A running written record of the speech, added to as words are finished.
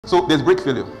So there's break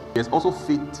failure. There's also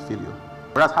faith failure.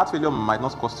 Whereas heart failure might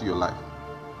not cost you your life.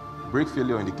 Break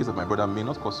failure in the case of my brother may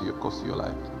not cost you your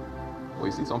life. But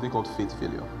you see something called faith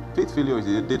failure. Faith failure is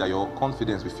the day that your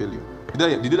confidence will fail you. The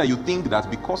day that you think that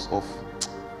because of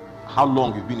how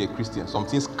long you've been a Christian, some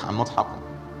things cannot happen.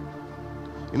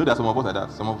 You know, there are some of us like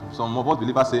that. Some of us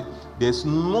believers say there's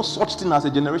no such thing as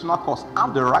a generational curse.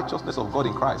 I'm the righteousness of God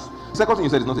in Christ. The second thing you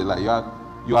said is not a lie.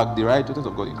 You are the righteousness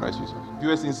of God in Christ Jesus. If you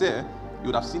were sincere, you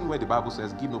would have seen where the Bible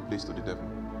says, give no place to the devil.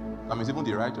 That means even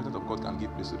the righteousness of God can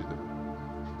give place to the devil.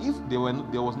 If there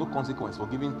was no consequence for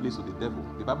giving place to the devil,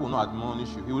 the Bible will not admonish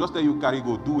you. He will just tell you, carry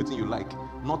go, do what you like.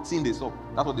 Nothing this up.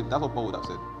 That's what Paul would have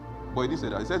said. But he didn't say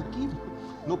that. He says, give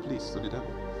no place to the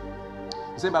devil.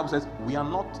 The same Bible says, we are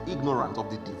not ignorant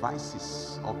of the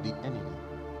devices of the enemy.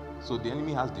 So the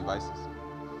enemy has devices.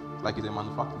 Like it's a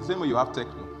manufacturer. The same way you have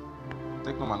Techno.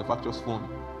 Techno manufactures phone,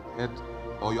 head,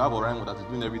 or you have Oraimo that is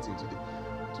doing everything today.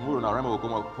 Tomorrow, Oraimo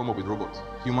will come up with robots,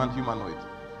 humanoid.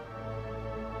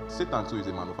 Satan too is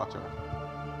a manufacturer.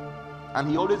 And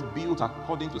he always builds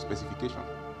according to specification.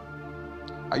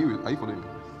 Are you following me?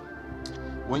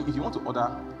 If you want to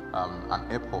order an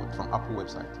AirPod from Apple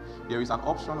website, there is an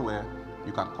option where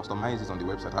you can customize it on the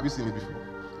website. Have you seen it before?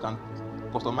 You can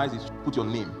customize it, put your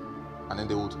name, and then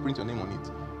they will print your name on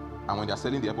it. And when they are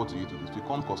selling the AirPod to you, it will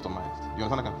come customized. You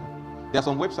understand that kind of thing? There are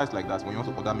some websites like that when you want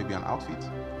to order maybe an outfit.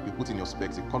 You put in your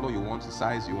specs, the color you want, the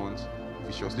size you want, if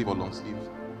it's short sleeve or long sleeve,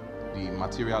 the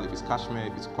material, if it's cashmere,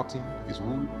 if it's cotton, if it's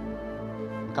wool.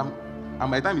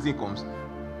 And by the time the thing comes,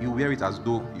 you wear it as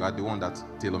though you are the one that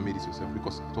tailor-made it yourself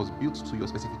because it was built to your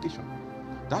specification.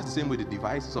 That's the same way the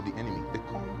devices of the enemy, they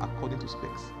come according to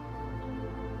specs.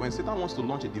 When Satan wants to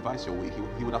launch a device your way,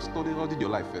 he would have studied your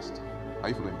life first. Are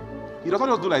you following me? He does not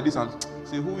just do like this and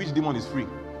say, which demon is free?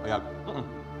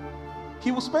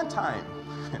 He will spend time.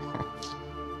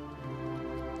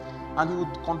 And he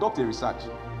would conduct a research.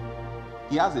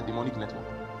 He has a demonic network.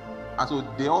 And so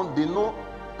they know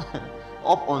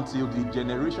up until the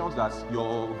generations that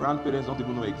your grandparents don't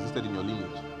even know existed in your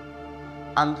lineage.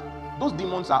 And those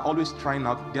demons are always trying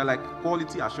out, they're like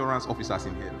quality assurance officers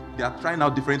in hell. They are trying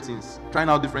out different things.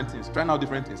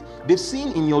 They've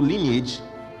seen in your lineage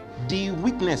the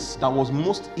weakness that was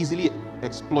most easily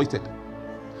exploited.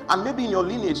 And maybe in your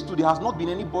lineage too, there has not been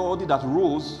anybody that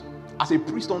rose as a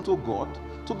priest unto God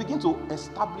to begin to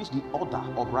establish the order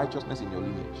of righteousness in your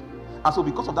lineage. And so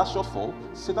because of that shortfall,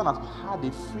 Satan has had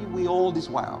a free way all this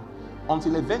while,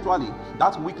 until eventually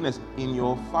that weakness in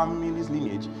your family's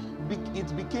lineage,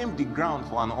 it became the ground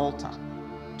for an altar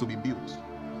to be built.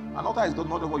 An altar is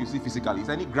not what you see physically. It's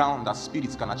any ground that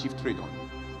spirits can achieve trade on.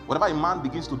 Whatever a man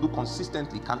begins to do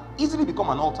consistently can easily become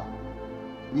an altar.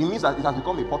 It means that it has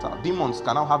become a portal. Demons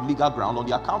can now have legal ground on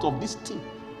the account of this thing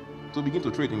to begin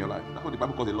to trade in your life. That's what the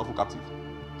Bible calls a lawful captive,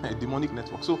 a demonic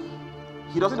network. So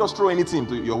he doesn't just throw anything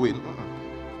to your way.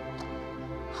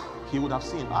 He would have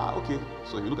seen, okay.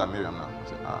 So if you look at Miriam now,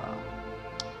 say,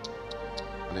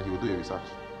 and then he will do a research.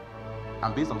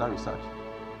 And based on that research,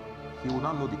 he will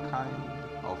now know the kind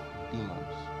of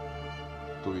demons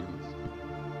to release.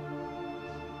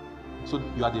 So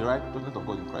you are the righteousness of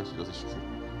God in Christ Jesus, is true.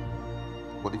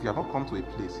 But if you have not come to a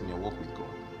place in your walk with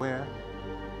God where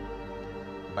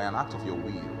by an act of your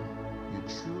will you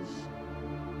choose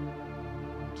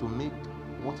to make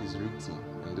what is written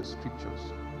in the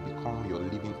scriptures become your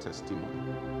living testimony,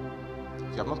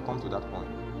 if you have not come to that point,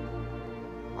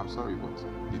 I'm sorry, but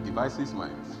the devices,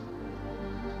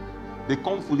 they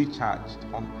come fully charged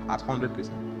at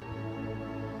 100%.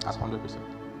 At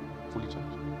 100%, fully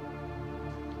charged.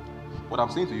 What I'm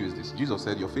saying to you is this: Jesus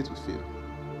said your faith will fail,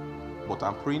 but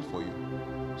I'm praying for you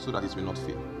so that it will not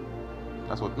fail.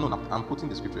 That's what. No, I'm putting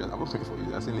the scripture. I'm not praying for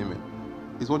you. I'm saying amen.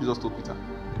 It's what Jesus told Peter.